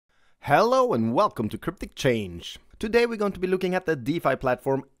Hello and welcome to Cryptic Change. Today we're going to be looking at the DeFi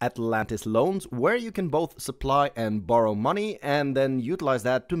platform Atlantis.Loans, where you can both supply and borrow money and then utilize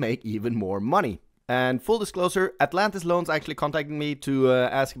that to make even more money. And full disclosure, Atlantis.Loans actually contacted me to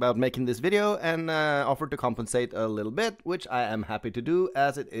ask about making this video and offered to compensate a little bit, which I am happy to do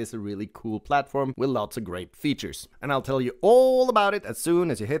as it is a really cool platform with lots of great features. And I'll tell you all about it as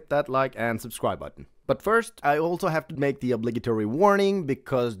soon as you hit that like and subscribe button. But first, I also have to make the obligatory warning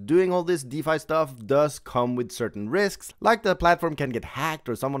because doing all this DeFi stuff does come with certain risks, like the platform can get hacked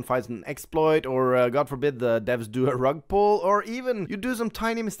or someone finds an exploit or God forbid the devs do a rug pull or even you do some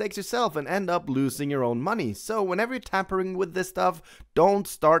tiny mistakes yourself and end up losing your own money. So whenever you're tampering with this stuff, don't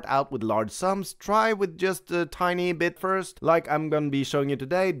start out with large sums, try with just a tiny bit first, like I'm gonna be showing you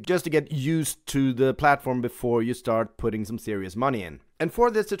today, just to get used to the platform before you start putting some serious money in. And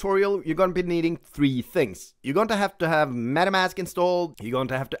for this tutorial, you're going to be needing three things. You're going to have MetaMask installed, you're going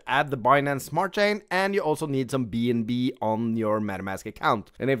to have to add the Binance Smart Chain, and you also need some BNB on your MetaMask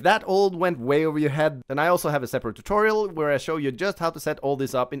account. And if that all went way over your head, then I also have a separate tutorial where I show you just how to set all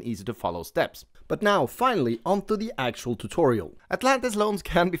this up in easy to follow steps. But now, finally, onto the actual tutorial. Atlantis.Loans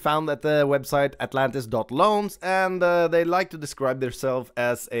can be found at the website Atlantis.Loans, and they like to describe themselves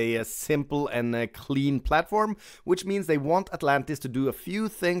as a simple and a clean platform, which means they want Atlantis to do a few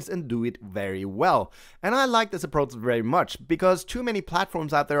things and do it very well. And I like this approach very much because too many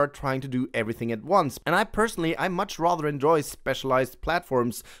platforms out there are trying to do everything at once. And I much rather enjoy specialized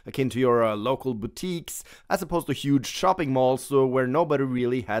platforms akin to your local boutiques as opposed to huge shopping malls where nobody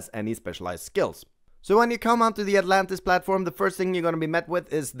really has any specialized skills. So when you come onto the Atlantis platform, the first thing you're going to be met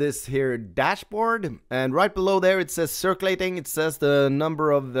with is this here dashboard. And right below there it says circulating, it says the number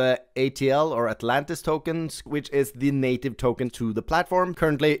of the ATL or Atlantis tokens, which is the native token to the platform,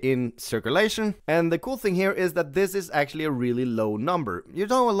 currently in circulation. And the cool thing here is that this is actually a really low number. You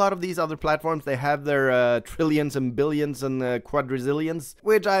know, a lot of these other platforms, they have their trillions and billions and quadrillions,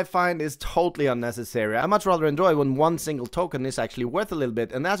 which I find is totally unnecessary. I much rather enjoy when one single token is actually worth a little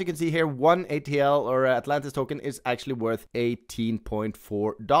bit. And as you can see here, one ATL or Atlantis token is actually worth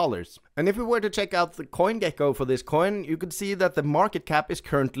 $18.4. And if we were to check out the CoinGecko for this coin, you could see that the market cap is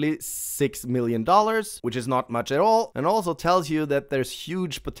currently $6 million, which is not much at all, and also tells you that there's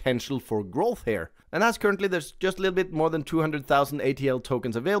huge potential for growth here. And as currently there's just a little bit more than 200,000 ATL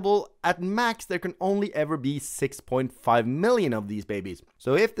tokens available, at max there can only ever be 6.5 million of these babies.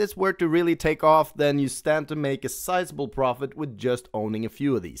 So if this were to really take off, then you stand to make a sizable profit with just owning a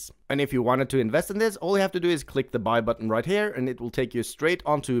few of these. And if you wanted to invest in this, all you have to do is click the buy button right here and it will take you straight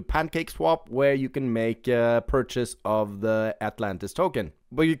onto PancakeSwap where you can make a purchase of the Atlantis token.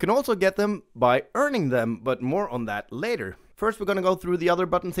 But you can also get them by earning them, but more on that later. First, we're going to go through the other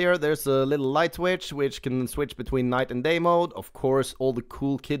buttons here. There's a little light switch, which can switch between night and day mode. Of course, all the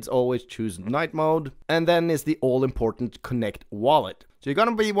cool kids always choose night mode. And then is the all-important Connect wallet. So you're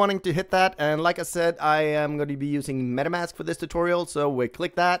going to be wanting to hit that. And like I said, I am going to be using MetaMask for this tutorial. So we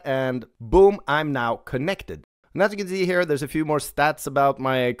click that and boom, I'm now connected. And as you can see here, there's a few more stats about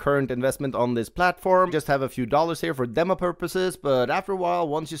my current investment on this platform. Just have a few dollars here for demo purposes, but after a while,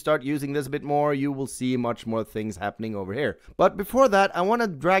 once you start using this a bit more, you will see much more things happening over here. But before that, I want to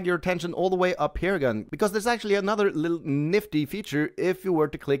drag your attention all the way up here again, because there's actually another little nifty feature. If you were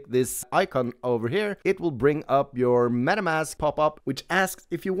to click this icon over here, it will bring up your MetaMask pop-up, which asks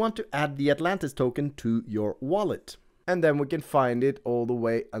if you want to add the Atlantis token to your wallet. And then we can find it all the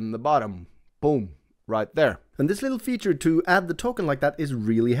way on the bottom. Boom. Right there. And this little feature to add the token like that is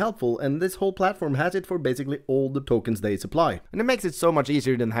really helpful, and this whole platform has it for basically all the tokens they supply. And it makes it so much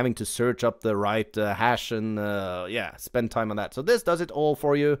easier than having to search up the right hash and yeah, spend time on that. So this does it all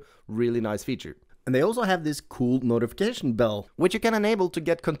for you. Really nice feature. And they also have this cool notification bell, which you can enable to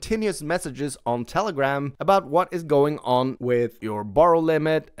get continuous messages on Telegram about what is going on with your borrow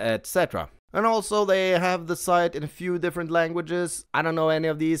limit, etc. And also they have the site in a few different languages. I don't know any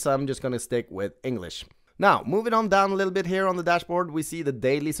of these, so I'm just gonna stick with English. Now, moving on down a little bit here on the dashboard, we see the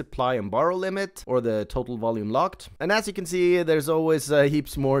daily supply and borrow limit, or the total volume locked. And as you can see, there's always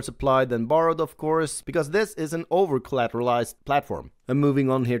heaps more supply than borrowed, of course, because this is an over-collateralized platform. And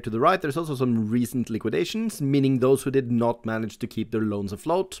moving on here to the right, there's also some recent liquidations, meaning those who did not manage to keep their loans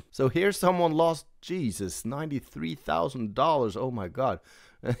afloat. So here someone lost, Jesus, $93,000, oh my god.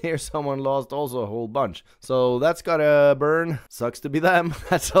 And here someone lost also a whole bunch. So that's gotta burn. Sucks to be them.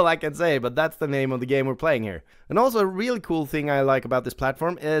 That's all I can say, but that's the name of the game we're playing here. And also a really cool thing I like about this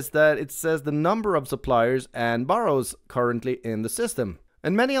platform is that it says the number of suppliers and borrows currently in the system.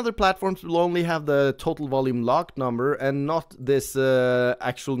 And many other platforms will only have the total volume locked number and not this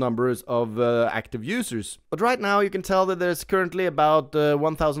actual numbers of active users. But right now you can tell that there's currently about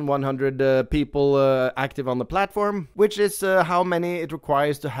 1,100 people active on the platform, which is how many it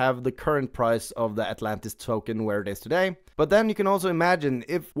requires to have the current price of the Atlantis token where it is today. But then you can also imagine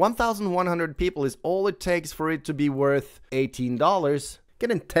if 1,100 people is all it takes for it to be worth $18,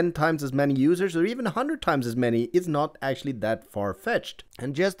 getting 10 times as many users or even 100 times as many is not actually that far-fetched.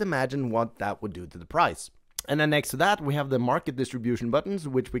 And just imagine what that would do to the price. And then next to that, we have the market distribution buttons,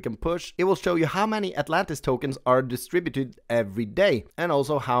 which we can push. It will show you how many Atlantis tokens are distributed every day and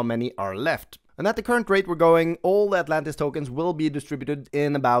also how many are left. And at the current rate we're going, all the Atlantis tokens will be distributed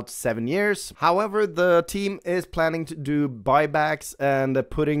in about 7 years. However, the team is planning to do buybacks and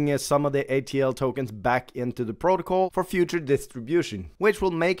putting some of the ATL tokens back into the protocol for future distribution, which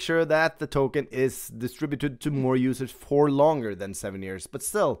will make sure that the token is distributed to more users for longer than 7 years. But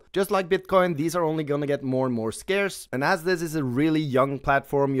still, just like Bitcoin, these are only gonna get more and more scarce. And as this is a really young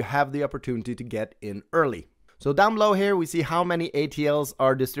platform, you have the opportunity to get in early. So down below here, we see how many ATLs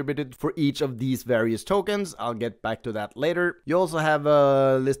are distributed for each of these various tokens. I'll get back to that later. You also have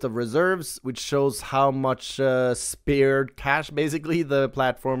a list of reserves, which shows how much spared cash basically the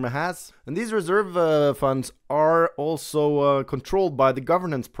platform has. And these reserve funds are also controlled by the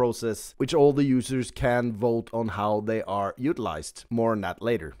governance process, which all the users can vote on how they are utilized. More on that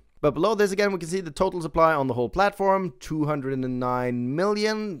later. But below this again, we can see the total supply on the whole platform, 209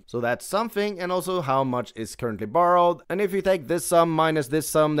 million. So that's something, and also how much is currently borrowed. And if you take this sum minus this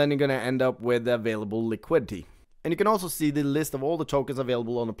sum, then you're going to end up with available liquidity. And you can also see the list of all the tokens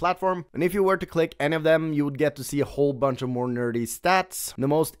available on the platform. And if you were to click any of them, you would get to see a whole bunch of more nerdy stats. The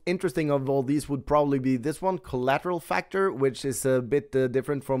most interesting of all these would probably be this one, collateral factor, which is a bit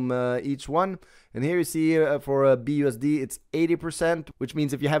different from each one. And here you see for BUSD, it's 80%, which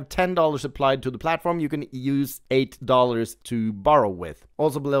means if you have $10 applied to the platform, you can use $8 to borrow with.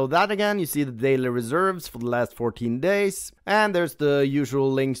 Also below that again, you see the daily reserves for the last 14 days. And there's the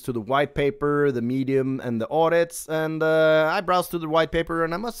usual links to the white paper, the medium, and the audits. And I browsed through the white paper,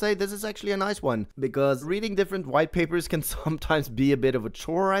 and I must say this is actually a nice one, because reading different white papers can sometimes be a bit of a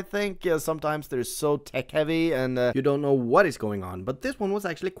chore, I think. Sometimes they're so tech heavy and you don't know what is going on. But this one was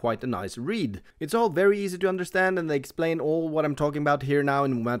actually quite a nice read. It's all very easy to understand, and they explain all what I'm talking about here now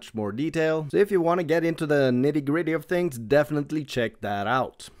in much more detail. So if you want to get into the nitty-gritty of things, definitely check that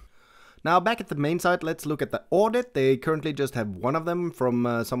out. Now back at the main site, let's look at the audit. They currently just have one of them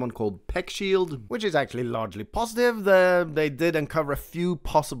from someone called PeckShield, which is actually largely positive. They did uncover a few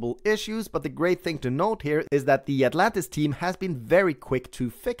possible issues, but the great thing to note here is that the Atlantis team has been very quick to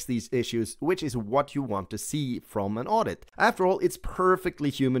fix these issues, which is what you want to see from an audit. After all, it's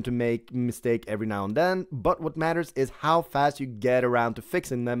perfectly human to make a mistake every now and then, but what matters is how fast you get around to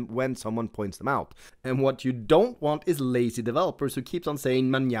fixing them when someone points them out. And what you don't want is lazy developers who keeps on saying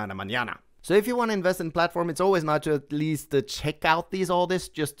mañana, mañana. So if you want to invest in a platform, it's always nice to at least check out these audits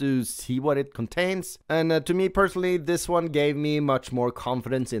just to see what it contains. And to me personally, this one gave me much more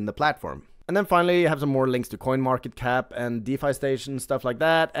confidence in the platform. And then finally, you have some more links to CoinMarketCap and DeFi Station, stuff like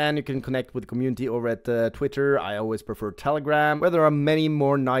that. And you can connect with the community over at Twitter. I always prefer Telegram, where there are many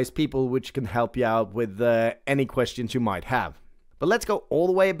more nice people which can help you out with any questions you might have. But let's go all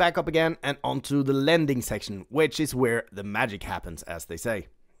the way back up again and onto the lending section, which is where the magic happens, as they say.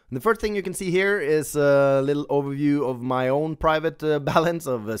 The first thing you can see here is a little overview of my own private balance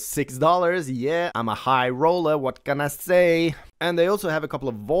of $6. Yeah, I'm a high roller, what can I say? And they also have a couple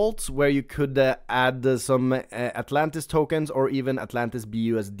of vaults where you could add some Atlantis tokens or even Atlantis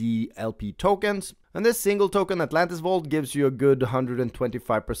BUSD LP tokens. And this single token Atlantis Vault gives you a good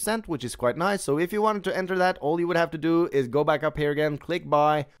 125%, which is quite nice. So if you wanted to enter that, all you would have to do is go back up here again, click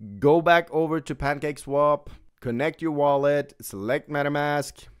buy, go back over to PancakeSwap, connect your wallet, select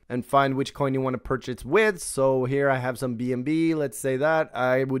MetaMask, and find which coin you want to purchase with. So here I have some BNB, let's say that.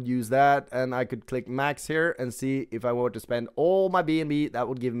 I would use that, and I could click max here and see if I were to spend all my BNB, that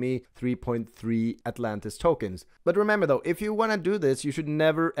would give me 3.3 Atlantis tokens. But remember though, if you want to do this, you should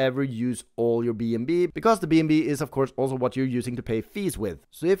never ever use all your BNB, because the BNB is of course also what you're using to pay fees with.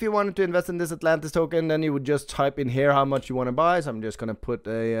 So if you wanted to invest in this Atlantis token, then you would just type in here how much you want to buy. So I'm just going to put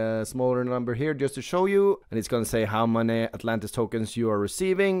a smaller number here just to show you, and it's going to say how many Atlantis tokens you are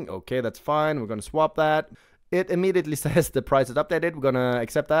receiving. Okay, that's fine. We're going to swap that. It immediately says the price is updated. We're going to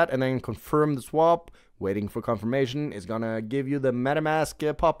accept that and then confirm the swap. Waiting for confirmation. It's going to give you the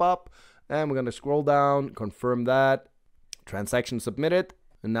MetaMask pop up, and we're going to scroll down, confirm that. Transaction submitted.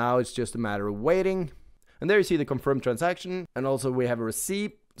 And now it's just a matter of waiting. And there you see the confirmed transaction, and also we have a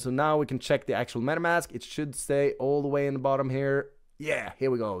receipt. So now we can check the actual MetaMask. It should stay all the way in the bottom here. Yeah, here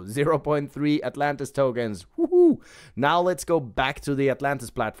we go. 0.3 Atlantis tokens. Woohoo! Now let's go back to the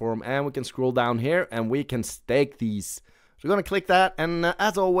Atlantis platform and we can scroll down here and we can stake these. So we're gonna click that, and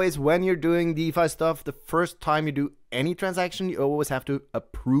as always, when you're doing DeFi stuff, the first time you do any transaction, you always have to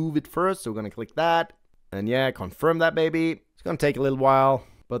approve it first. So we're gonna click that, and yeah, confirm that baby. It's gonna take a little while,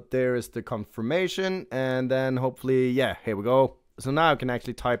 but there is the confirmation, and then hopefully, yeah, here we go. So now I can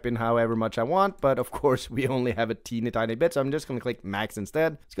actually type in however much I want, but of course we only have a teeny tiny bit, so I'm just gonna click max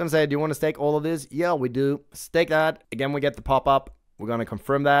instead. It's gonna say, do you want to stake all of this? Yeah, we do. Stake that. Again, we get the pop-up. We're gonna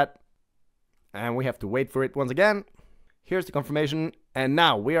confirm that, and we have to wait for it once again. Here's the confirmation, and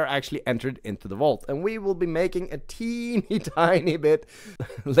now we are actually entered into the vault, and we will be making a teeny tiny bit.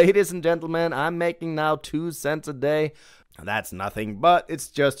 Ladies and gentlemen, I'm making now 2 cents a day. That's nothing, but it's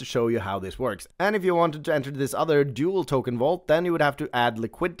just to show you how this works. And if you wanted to enter this other dual token vault, then you would have to add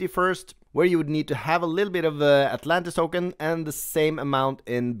liquidity first, where you would need to have a little bit of Atlantis token and the same amount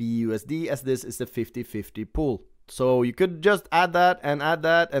in BUSD, as this is a 50-50 pool. So you could just add that,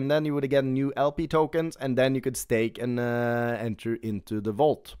 and then you would get new LP tokens, and then you could stake and enter into the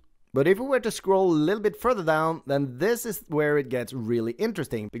vault. But if we were to scroll a little bit further down, then this is where it gets really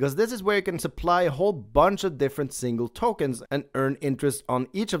interesting, because this is where you can supply a whole bunch of different single tokens and earn interest on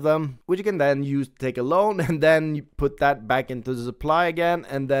each of them, which you can then use to take a loan, and then you put that back into the supply again,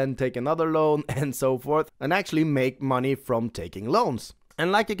 and then take another loan, and so forth, and actually make money from taking loans.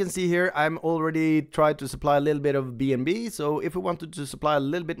 And like you can see here, I'm already tried to supply a little bit of BNB. So if we wanted to supply a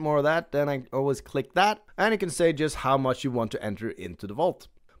little bit more of that, then I always click that. And you can say just how much you want to enter into the vault.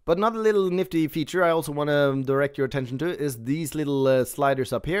 But another little nifty feature I also want to direct your attention to is these little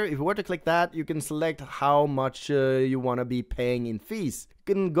sliders up here. If you were to click that, you can select how much you want to be paying in fees.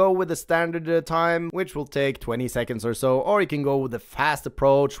 You can go with the standard time, which will take 20 seconds or so. Or you can go with the fast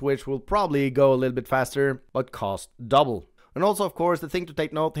approach, which will probably go a little bit faster, but cost double. And also, of course, the thing to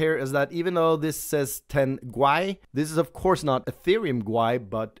take note here is that even though this says 10 GUI, this is of course not Ethereum GUI,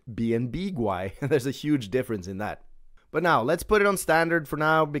 but BNB GUI. There's a huge difference in that. But now, let's put it on standard for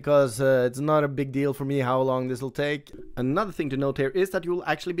now, because it's not a big deal for me how long this will take. Another thing to note here is that you will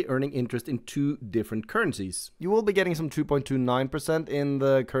actually be earning interest in 2 different currencies. You will be getting some 2.29% in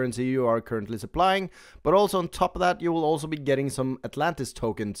the currency you are currently supplying, but also on top of that, you will also be getting some Atlantis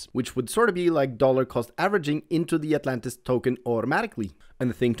tokens, which would sort of be like dollar cost averaging into the Atlantis token automatically. And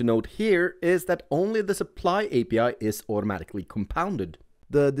the thing to note here is that only the supply API is automatically compounded.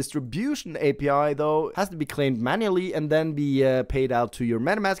 The distribution API, though, has to be claimed manually and then be paid out to your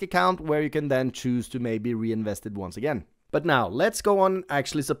MetaMask account, where you can then choose to maybe reinvest it once again. But now, let's go on and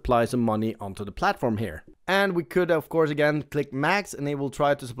actually supply some money onto the platform here. And we could, of course, again, click max, and it will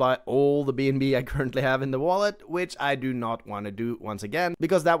try to supply all the BNB I currently have in the wallet, which I do not want to do once again,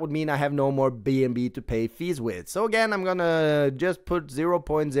 because that would mean I have no more BNB to pay fees with. So again, I'm gonna just put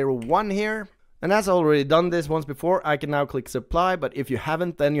 0.01 here. And as I already done this once before, I can now click supply, but if you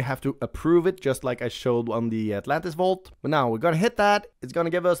haven't, then you have to approve it, just like I showed on the Atlantis Vault. But now we're gonna hit that. It's gonna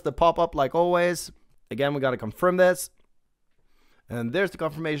give us the pop-up like always. Again, we gotta confirm this. And there's the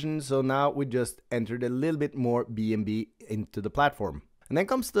confirmation, so now we just entered a little bit more BNB into the platform. And then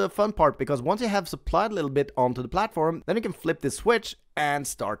comes the fun part, because once you have supplied a little bit onto the platform, then you can flip this switch and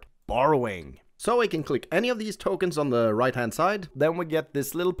start borrowing. So we can click any of these tokens on the right hand side, then we get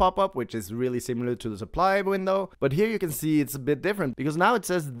this little pop-up, which is really similar to the supply window, but here you can see it's a bit different, because now it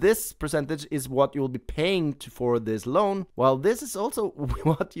says this percentage is what you'll be paying for this loan, while this is also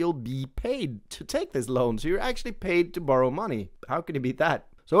what you'll be paid to take this loan, so you're actually paid to borrow money. How can you beat that?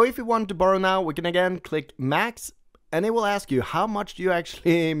 So if you want to borrow now, we can again click max, and it will ask you how much do you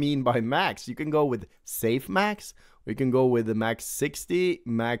actually mean by max. You can go with safe max, we can go with the max 60,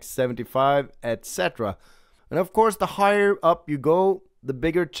 max 75, etc. And of course, the higher up you go, the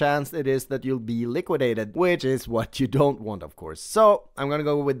bigger chance it is that you'll be liquidated, which is what you don't want, of course. So I'm gonna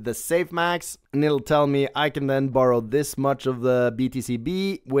go with the safe max, and it'll tell me I can then borrow this much of the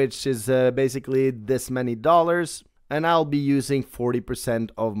BTCB, which is basically this many dollars. And I'll be using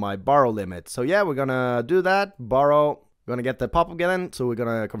 40% of my borrow limit. So yeah, we're gonna do that, borrow. We're gonna get the pop-up again, so we're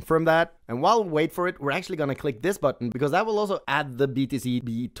gonna confirm that. And while we wait for it, we're actually gonna click this button, because that will also add the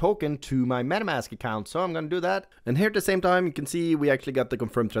BTCB token to my MetaMask account. So I'm gonna do that. And here at the same time, you can see we actually got the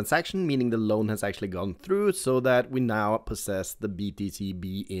confirmed transaction, meaning the loan has actually gone through, so that we now possess the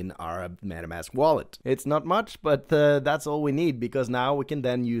BTCB in our MetaMask wallet. It's not much, but that's all we need, because now we can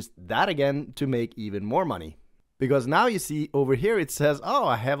then use that again to make even more money. Because now you see over here it says, oh,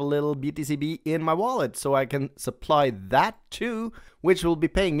 I have a little BTCB in my wallet, so I can supply that too, which will be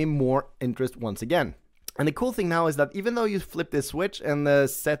paying me more interest once again. And the cool thing now is that even though you flip this switch and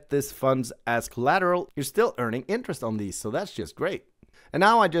set this funds as collateral, you're still earning interest on these, so that's just great. And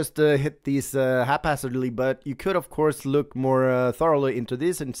now I just hit these haphazardly, but you could of course look more thoroughly into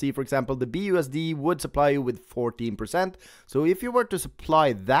this and see, for example, the BUSD would supply you with 14%. So if you were to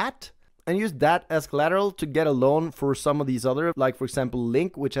supply that and use that as collateral to get a loan for some of these other, like for example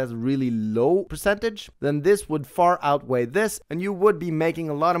Link, which has really low percentage, then this would far outweigh this and you would be making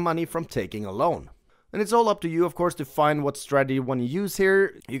a lot of money from taking a loan. And it's all up to you, of course, to find what strategy you want to use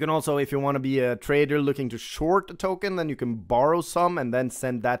here. You can also, if you want to be a trader looking to short a token, then you can borrow some and then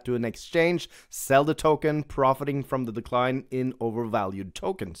send that to an exchange, sell the token, profiting from the decline in overvalued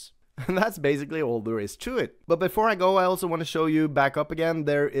tokens. And that's basically all there is to it. But before I go, I also want to show you back up again.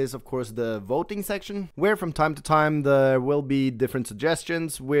 There is, of course, the voting section, where from time to time there will be different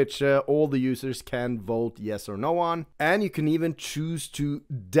suggestions, which all the users can vote yes or no on. And you can even choose to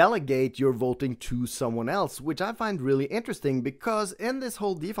delegate your voting to someone else, which I find really interesting, because in this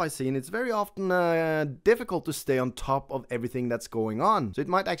whole DeFi scene, it's very often difficult to stay on top of everything that's going on. So it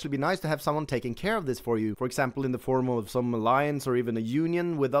might actually be nice to have someone taking care of this for you. For example, in the form of some alliance or even a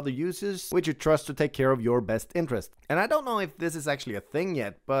union with other users, which you trust to take care of your best interest. And I don't know if this is actually a thing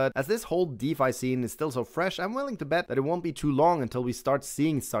yet, but as this whole DeFi scene is still so fresh, I'm willing to bet that it won't be too long until we start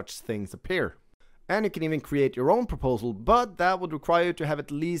seeing such things appear. And you can even create your own proposal, but that would require you to have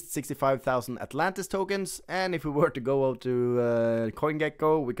at least 65,000 Atlantis tokens. And if we were to go over to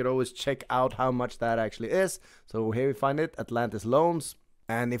CoinGecko, we could always check out how much that actually is. So here we find it, Atlantis.Loans.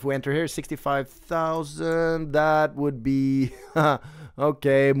 And if we enter here 65,000, that would be,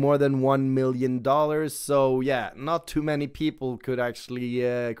 okay, more than $1 million. So yeah, not too many people could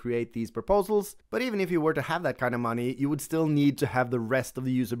actually create these proposals. But even if you were to have that kind of money, you would still need to have the rest of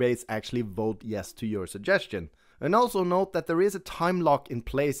the user base actually vote yes to your suggestion. And also note that there is a time lock in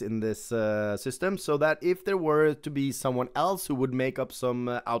place in this system, so that if there were to be someone else who would make up some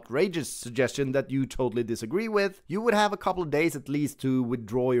outrageous suggestion that you totally disagree with, you would have a couple of days at least to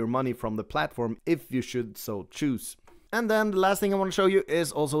withdraw your money from the platform if you should so choose. And then the last thing I want to show you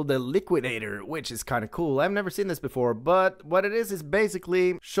is also the Liquidator, which is kind of cool. I've never seen this before, but what it is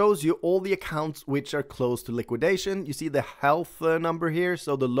basically shows you all the accounts which are close to liquidation. You see the health number here,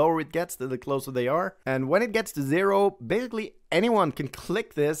 so the lower it gets, the closer they are. And when it gets to 0, basically anyone can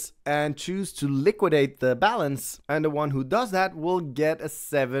click this and choose to liquidate the balance, and the one who does that will get a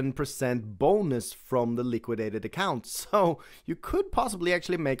 7% bonus from the liquidated account. So you could possibly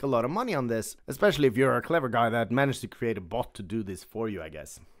actually make a lot of money on this, especially if you're a clever guy that managed to create a bot to do this for you, I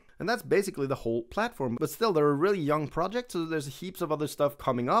guess. And that's basically the whole platform. But still, they're a really young project, so there's heaps of other stuff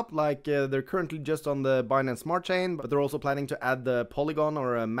coming up. Like they're currently just on the Binance Smart Chain, but they're also planning to add the Polygon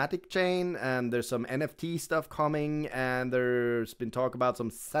or a Matic chain, and there's some NFT stuff coming, and there's been talk about some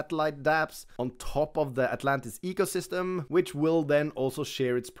satellite dApps on top of the Atlantis ecosystem, which will then also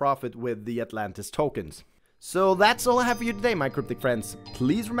share its profit with the Atlantis tokens. So that's all I have for you today, my cryptic friends.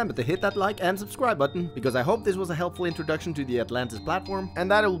 Please remember to hit that like and subscribe button, because I hope this was a helpful introduction to the Atlantis platform,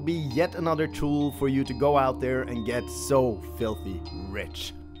 and that will be yet another tool for you to go out there and get so filthy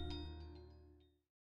rich.